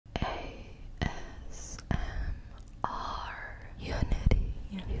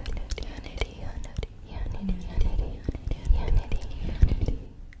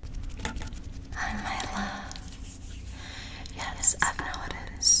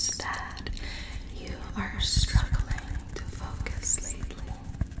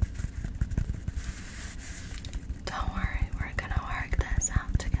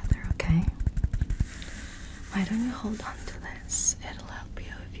don't you hold on to this? It'll help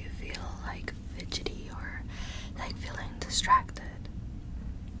you if you feel like fidgety or like feeling distracted.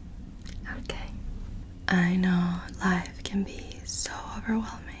 Okay. I know life can be so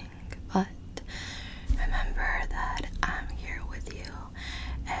overwhelming, but remember that I'm here with you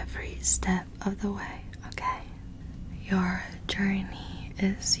every step of the way, okay? Your journey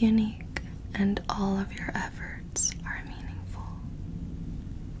is unique and all of your efforts are meaningful.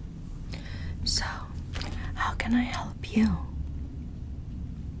 So, how can I help you?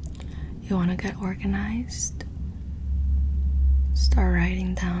 You want to get organized? Start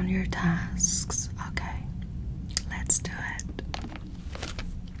writing down your tasks. Okay, let's do it.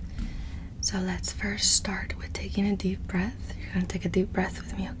 So let's first start with taking a deep breath. You're gonna take a deep breath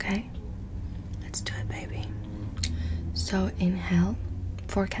with me, okay? Let's do it, baby. So inhale,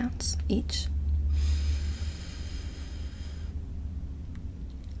 4 counts each.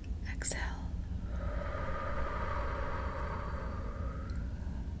 Exhale.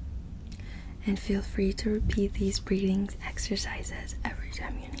 And feel free to repeat these breathing exercises every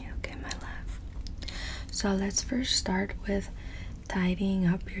time you need, okay, my love? So let's first start with tidying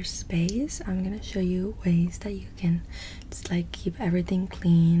up your space. I'm gonna show you ways that you can just like keep everything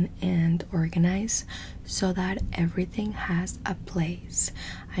clean and organized so that everything has a place.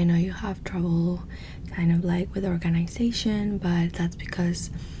 I know you have trouble kind of like with organization, but that's because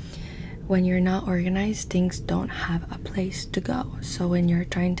when you're not organized, things don't have a place to go. So when you're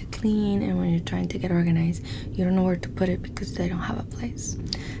trying to clean and when you're trying to get organized, you don't know where to put it because they don't have a place.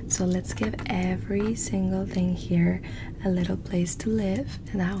 So let's give every single thing here a little place to live,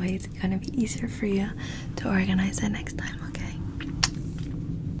 and that way it's gonna be easier for you to organize it next time, okay?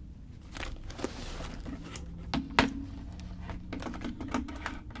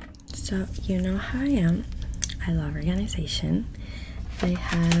 So you know how I am. I love organization. I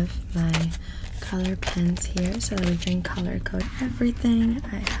have my color pens here so that we can color code everything.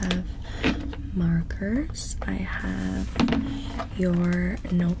 I have markers. I have your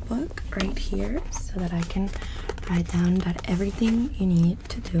notebook right here so that I can write down about everything you need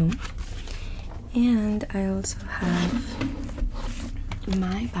to do. And I also have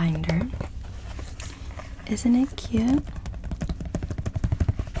my binder. Isn't it cute?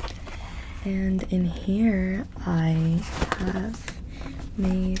 And in here I have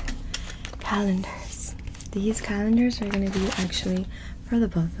made calendars. These calendars are going to be actually for the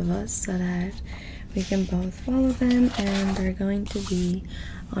both of us so that we can both follow them, and they're going to be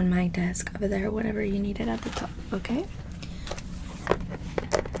on my desk over there, whatever you need it at the top, okay?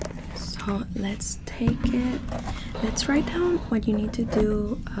 So let's take it, let's write down what you need to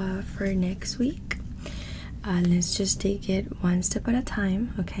do for next week. Let's just take it one step at a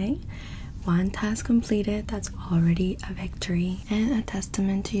time, okay? One task completed, that's already a victory and a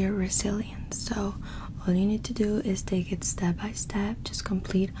testament to your resilience. So all you need to do is take it step by step, just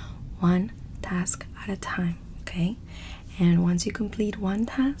complete one task at a time, okay? And once you complete one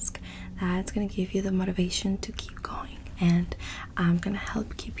task, that's gonna give you the motivation to keep going, and I'm gonna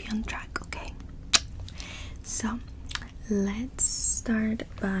help keep you on track, okay? So let's start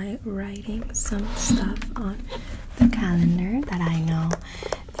by writing some stuff on the calendar that I know,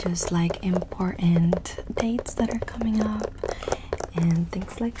 just like important dates that are coming up and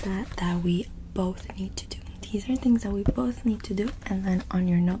things like that that we both need to do. These are things that we both need to do, and then on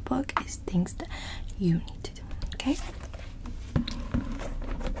your notebook is things that you need to do, okay?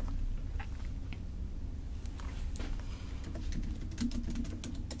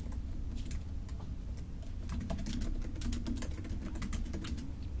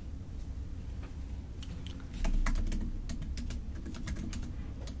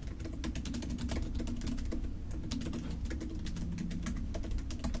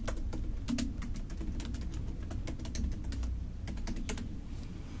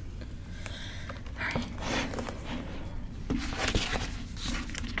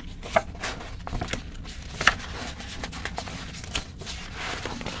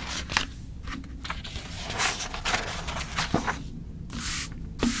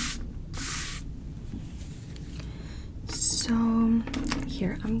 So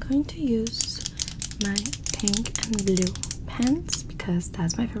here I'm going to use my pink and blue pens because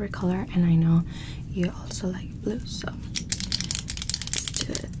that's my favorite color, and I know you also like blue, so let's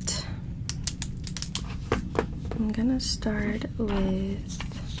do it. I'm gonna start with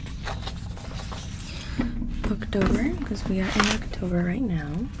October because we are in October right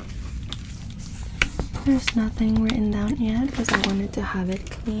now. There's nothing written down yet because I wanted to have it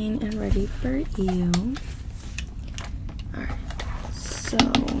clean and ready for you. Alright, so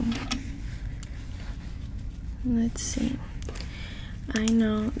let's see. I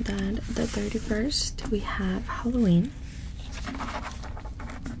know that the 31st we have Halloween.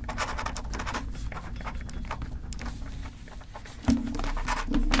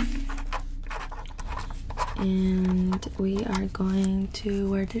 And we are going to,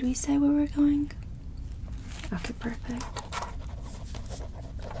 where did we say we were going? Okay, perfect.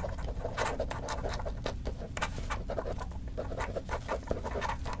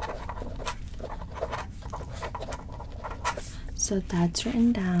 So that's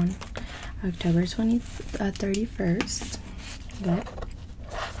written down. October 31st. Good.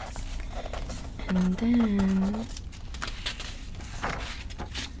 And then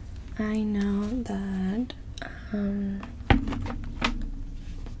I know that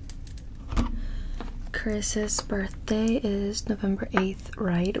Chris's birthday is November 8th,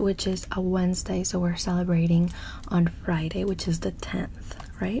 right? Which is a Wednesday, so we're celebrating on Friday, which is the 10th,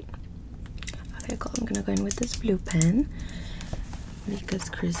 right? Okay, cool. I'm gonna go in with this blue pen because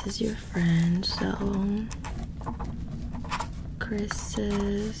Chris is your friend. So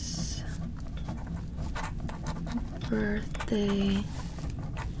Chris's birthday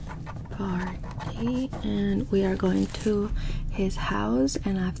party, and we are going to his house,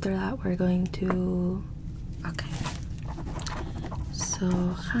 and after that we're going to, okay, so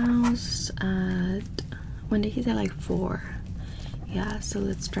house at, when did he say, like 4? Yeah, so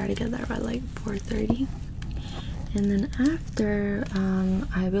let's try to get there by like 4:30. And then after,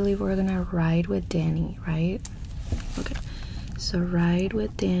 I believe we're gonna ride with Danny, right? Okay, so ride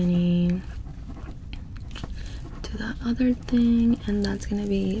with Danny to the other thing, and that's gonna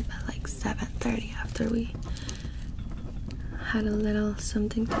be at like 7:30 after we had a little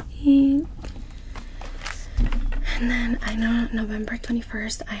something to eat. And then I know November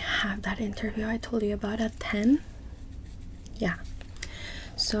 21st I have that interview I told you about at 10. Yeah,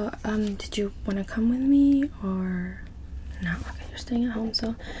 so did you want to come with me or no? Okay, you're staying at home,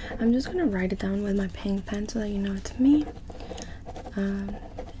 so I'm just gonna write it down with my pink pen so that you know it's me.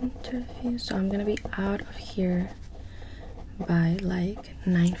 Interview, so I'm gonna be out of here by like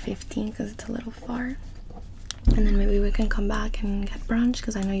 9:15 because it's a little far, and then maybe we can come back and get brunch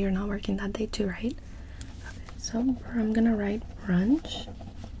because I know you're not working that day too, right? Okay, so I'm gonna write brunch,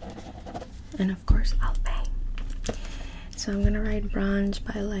 and of course I'll pay. So I'm gonna write brunch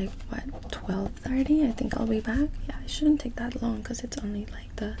by like what, 12:30? I think I'll be back. Yeah, it shouldn't take that long because it's only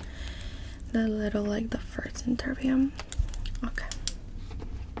like the little, like the first interview. Okay,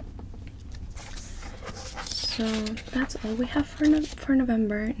 so that's all we have for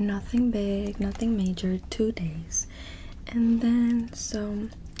November. Nothing big, nothing major. 2 days. And then so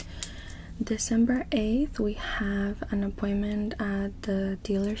December 8th we have an appointment at the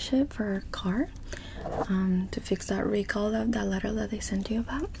dealership for our car, to fix that recall of that letter that they sent you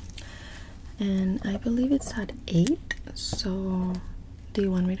about, and I believe it's at 8. So do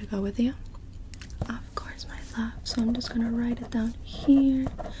you want me to go with you? Of course, my love. So I'm just gonna write it down here,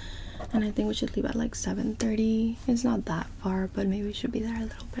 and I think we should leave at like 7:30. It's not that far, but maybe we should be there a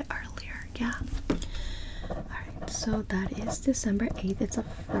little bit earlier. Yeah. Alright, so that is December 8th. It's a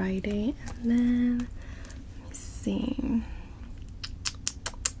Friday. And then let me see.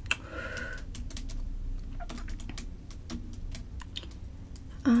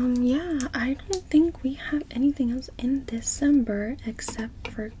 Yeah, I don't think we have anything else in December except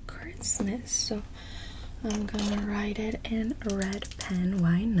for Christmas. So I'm gonna write it in a red pen.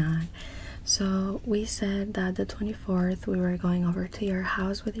 Why not? So we said that the 24th we were going over to your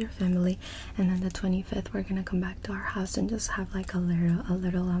house with your family, and then the 25th we're gonna come back to our house and just have like a little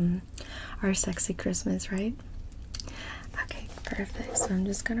our sexy Christmas, right? Okay, perfect. So I'm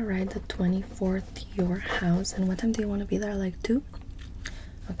just gonna write the 24th your house. And what time do you want to be there? Like 2?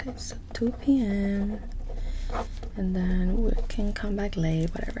 Okay, so 2 p.m. and then we can come back late,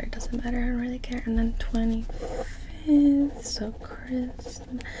 whatever, it doesn't matter, I don't really care. And then 25th, so Christmas.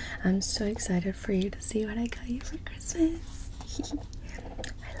 I'm so excited for you to see what I got you for Christmas.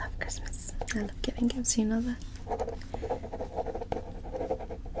 I love Christmas. I love giving gifts, you know that.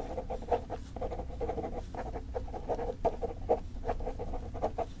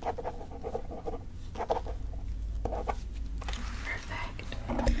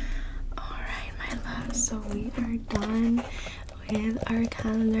 So we are done with our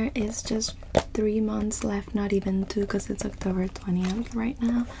calendar. It's just 3 months left, not even 2 because it's October 20th right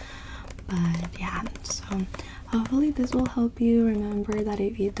now. But yeah, so hopefully this will help you remember that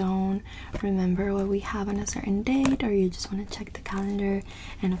if you don't remember what we have on a certain date, or you just want to check the calendar.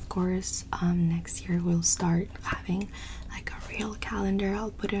 And of course next year we'll start having like a real calendar.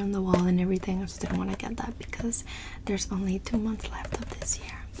 I'll put it on the wall and everything. I just didn't want to get that because there's only 2 months left of this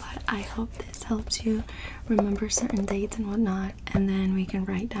year. but I hope this helps you remember certain dates and whatnot. And then we can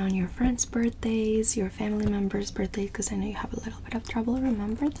write down your friends' birthdays, your family members' birthdays, because I know you have a little bit of trouble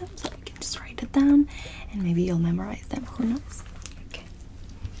remember them, so you can just write it down and maybe you'll memorize them. Who knows? Okay.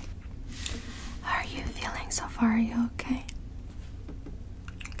 How are you feeling so far? Are you okay?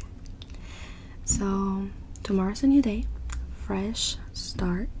 Okay. So tomorrow's a new day, fresh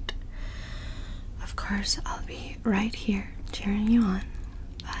start. Of course, I'll be right here cheering you on,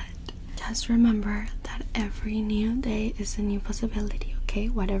 but just remember that every new day is a new possibility, okay?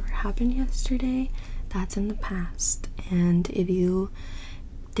 Whatever happened yesterday, that's in the past. And if you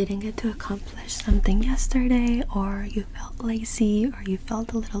didn't get to accomplish something yesterday, or you felt lazy, or you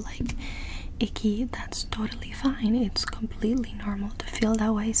felt a little like icky, that's totally fine. It's completely normal to feel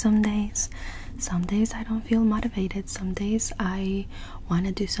that way some days. Some days I don't feel motivated. Some days I want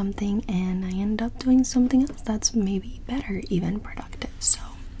to do something and I end up doing something else that's maybe better, even productive. So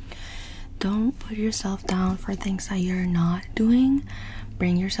don't put yourself down for things that you're not doing.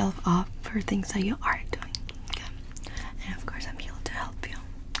 Bring yourself up for things that you are doing. Okay? And of course I'm here to help you.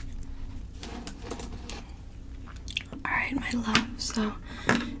 Alright, my love, so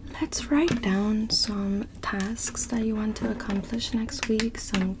let's write down some tasks that you want to accomplish next week,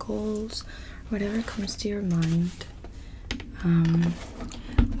 some goals, whatever comes to your mind.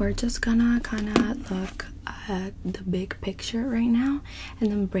 We're just gonna kind of look at the big picture right now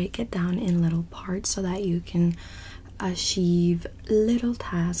and then break it down in little parts so that you can achieve little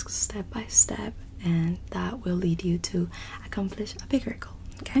tasks step by step, and that will lead you to accomplish a bigger goal.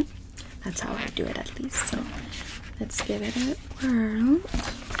 Okay, that's how I do it, at least. So let's give it a whirl.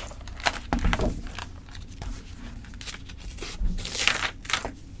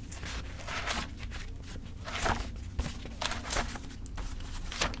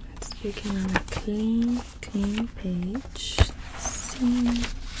 Speaking on a clean page. Let's see.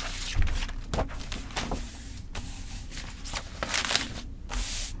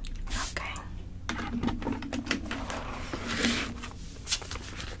 Okay.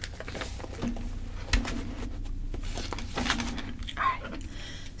 Alright.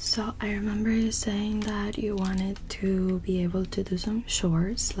 So I remember you saying that you wanted to be able to do some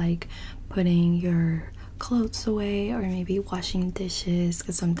chores, like putting your clothes away or maybe washing dishes,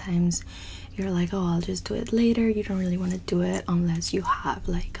 because sometimes you're like, oh, I'll just do it later. You don't really want to do it unless you have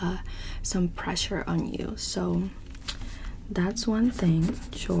like some pressure on you. So that's one thing,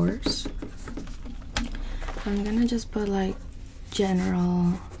 chores. I'm gonna just put like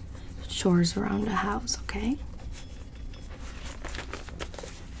general chores around the house, okay?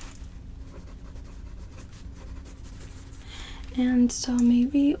 And so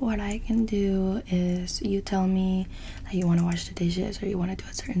maybe what I can do is you tell me that you want to wash the dishes or you want to do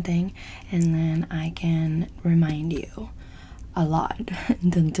a certain thing, and then I can remind you a lot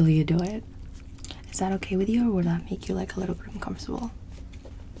until you do it. Is that okay with you, or would that make you like a little bit uncomfortable?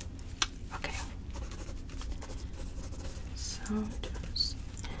 Okay. So just,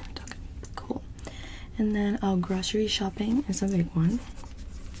 okay, cool. And then grocery shopping is a big one.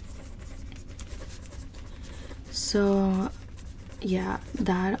 So yeah,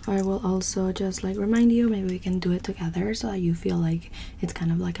 that I will also just like remind you. Maybe we can do it together so that you feel like it's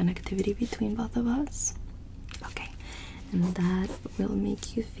kind of like an activity between both of us. Okay, and that will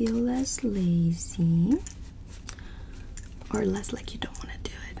make you feel less lazy, or less like you don't want to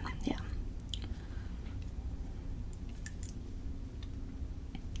do it. Yeah.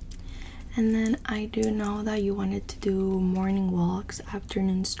 And then I do know that you wanted to do morning walks,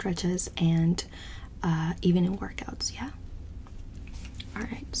 afternoon stretches, and evening workouts. Yeah.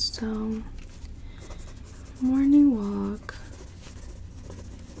 Alright, so morning walk,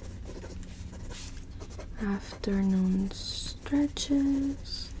 afternoon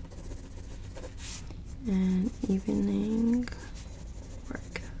stretches, and evening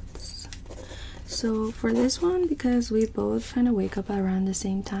workouts. So for this one, because we both kind of wake up around the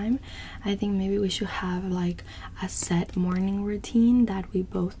same time, I think maybe we should have like a set morning routine that we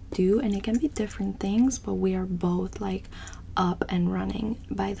both do, and it can be different things, but we are both like up and running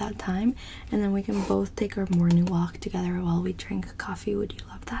by that time, and then we can both take our morning walk together while we drink coffee. Would you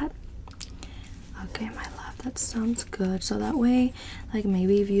love that? Okay, my love, that sounds good. So that way, like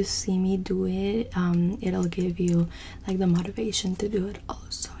maybe if you see me do it, it'll give you like the motivation to do it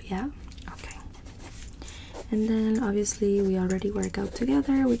also. Yeah. Okay. And then obviously we already work out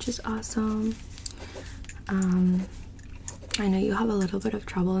together, which is awesome. I know you have a little bit of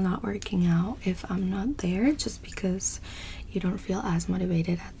trouble not working out if I'm not there, just because you don't feel as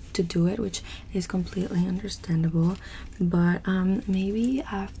motivated to do it, which is completely understandable. But maybe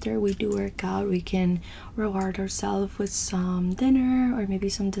after we do work out, we can reward ourselves with some dinner or maybe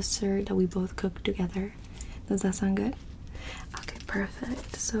some dessert that we both cook together. Does that sound good? Okay,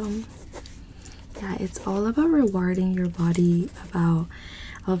 perfect. So yeah, it's all about rewarding your body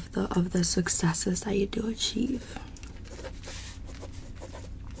of the successes that you do achieve.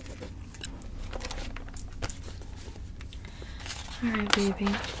 Alright, baby.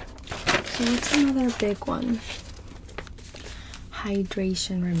 So what's another big one?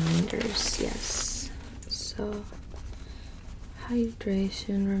 Hydration reminders. Yes. So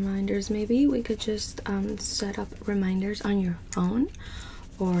hydration reminders. Maybe we could just set up reminders on your phone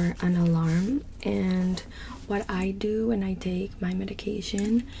or an alarm. And what I do when I take my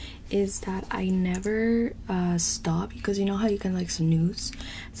medication is that I never stop, because you know how you can like snooze,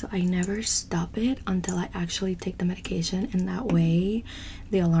 so I never stop it until I actually take the medication, and that way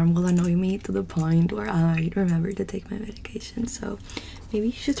the alarm will annoy me to the point where I remember to take my medication. So maybe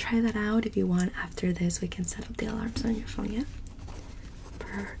you should try that out. If you want, after this we can set up the alarms on your phone. Yeah,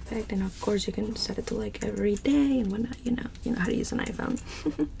 perfect. And of course you can set it to like every day and whatnot. You know how to use an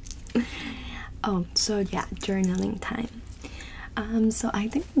iPhone. Oh, so yeah, journaling time. So I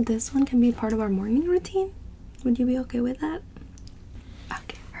think this one can be part of our morning routine. Would you be okay with that?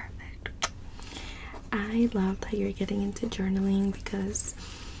 Okay, perfect. I love that you're getting into journaling because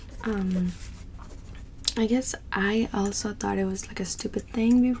I guess I also thought it was like a stupid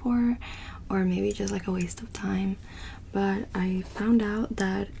thing before, or maybe just like a waste of time. But I found out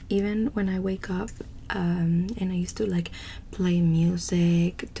that even when I wake up and I used to like play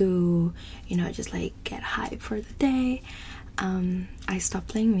music to, you know, just like get hype for the day, I stopped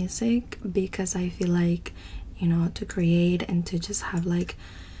playing music because I feel like, you know, to create and to just have like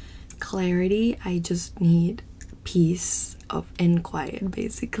clarity, I just need peace and quiet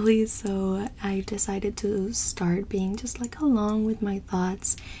basically. So I decided to start being just like alone with my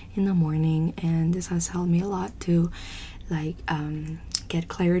thoughts in the morning, and this has helped me a lot to like get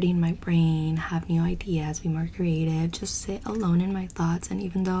clarity in my brain, have new ideas, be more creative, just sit alone in my thoughts. And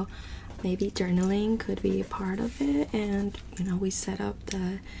even though maybe journaling could be a part of it, and you know, we set up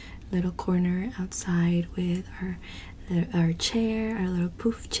the little corner outside with our chair, our little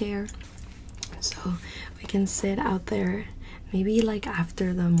poof chair, so we can sit out there maybe like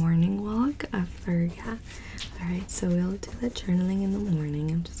after the morning walk, after, yeah. All right, so we'll do the journaling in the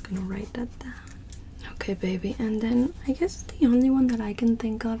morning. I'm just gonna write that down. Okay, baby. And then I guess the only one that I can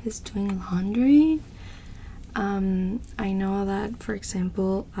think of is doing laundry. I know that, for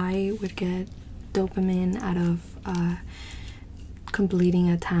example, I would get dopamine out of completing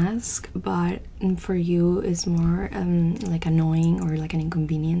a task, but for you it's more like annoying or like an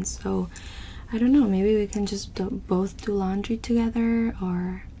inconvenience. So I don't know, maybe we can just both do laundry together,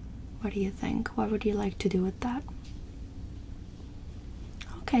 or what do you think? What would you like to do with that?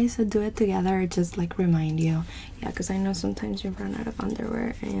 Okay, so do it together, just like remind you. Yeah, because I know sometimes you run out of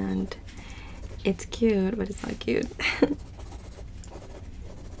underwear and it's cute, but it's not cute.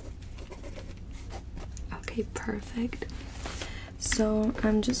 Okay, perfect. So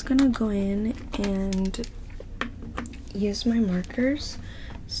I'm just gonna go in and use my markers,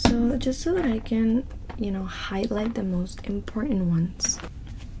 so just so that I can, you know, highlight the most important ones.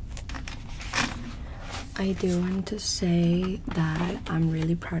 I do want to say that I'm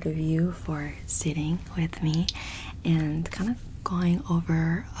really proud of you for sitting with me and kind of going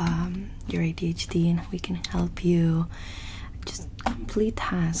over your ADHD and how we can help you just complete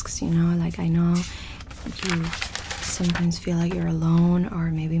tasks, you know. Like, I know you sometimes feel like you're alone or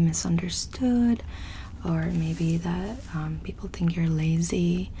maybe misunderstood, or maybe that people think you're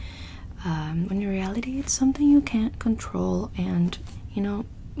lazy, when in reality it's something you can't control. And you know,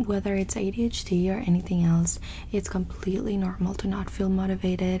 whether it's ADHD or anything else, it's completely normal to not feel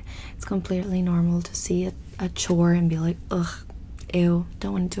motivated. It's completely normal to see a chore and be like, ugh, ew,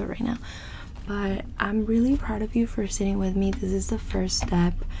 don't want to do it right now. But I'm really proud of you for sitting with me. This is the first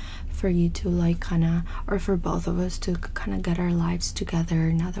step for you to like kind of, or for both of us to kind of get our lives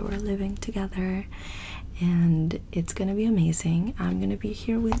together now that we're living together. And it's gonna be amazing. I'm gonna be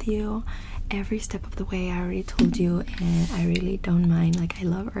here with you every step of the way. I already told you, and I really don't mind. Like, I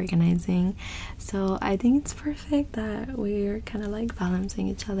love organizing, so I think it's perfect that we're kind of like balancing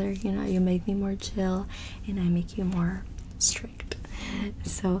each other. You know, you make me more chill and I make you more strict.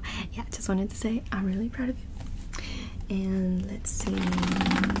 So yeah, just wanted to say I'm really proud of you. And let's see,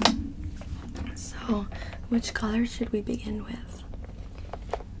 so which color should we begin with?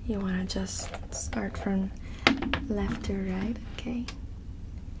 You want to just start from left to right? Okay.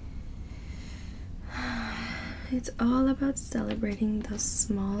 It's all about celebrating those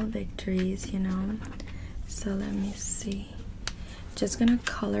small victories, you know. So let me see. Just gonna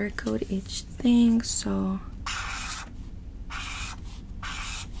color code each thing. So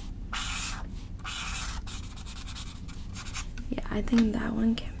yeah, I think that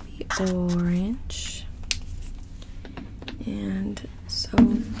one can be orange. And so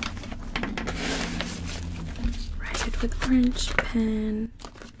write it with orange pen.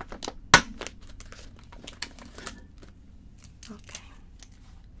 Okay.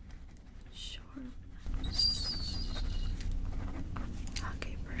 Sure.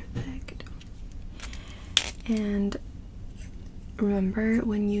 Okay, perfect. And remember,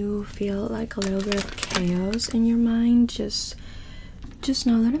 when you feel like a little bit of chaos in your mind, just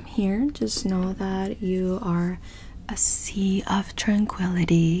know that I'm here. Just know that you are a sea of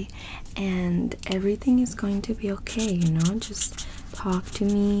tranquility and everything is going to be okay, you know. Just talk to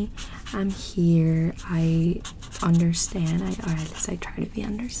me. I'm here. I understand. Or at least I try to be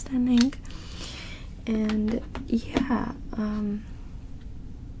understanding. And yeah,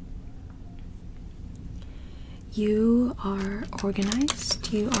 you are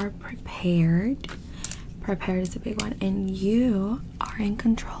organized, you are prepared. Prepared is a big one, and you are in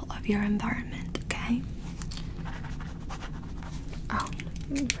control of your environment, okay? Oh,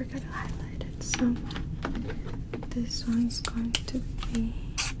 I forgot to highlight it. So this one's going to be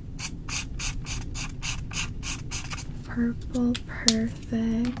purple.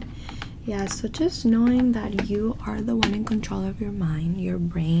 Perfect. Yeah, so just knowing that you are the one in control of your mind. Your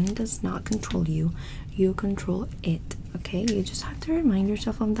brain does not control you. You control it, okay? You just have to remind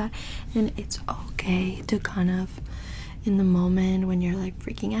yourself of that. And it's okay to kind of, in the moment when you're like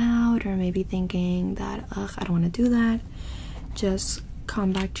freaking out or maybe thinking that, ugh, I don't want to do that, just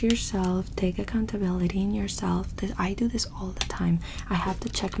come back to yourself. Take accountability in yourself. I do this all the time. I have to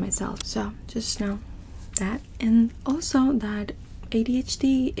check myself. So just know that. And also that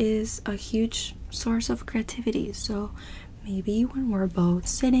ADHD is a huge source of creativity. So maybe when we're both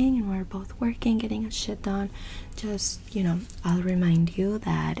sitting and we're both working, getting a shit done, just, you know, I'll remind you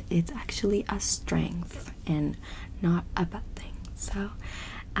that it's actually a strength and not a bad thing. So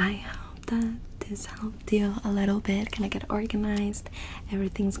I hope that this helped you a little bit. Gonna get organized.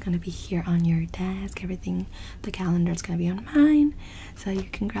 Everything's gonna be here on your desk. Everything, the calendar is gonna be on mine, so you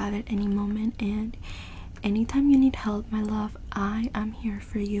can grab it any moment. And anytime you need help, my love, I am here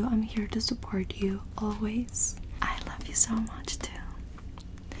for you. I'm here to support you always. I love you so much too.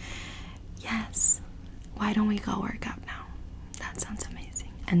 Yes. Why don't we go work out now? That sounds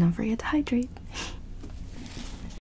amazing. And don't forget to hydrate.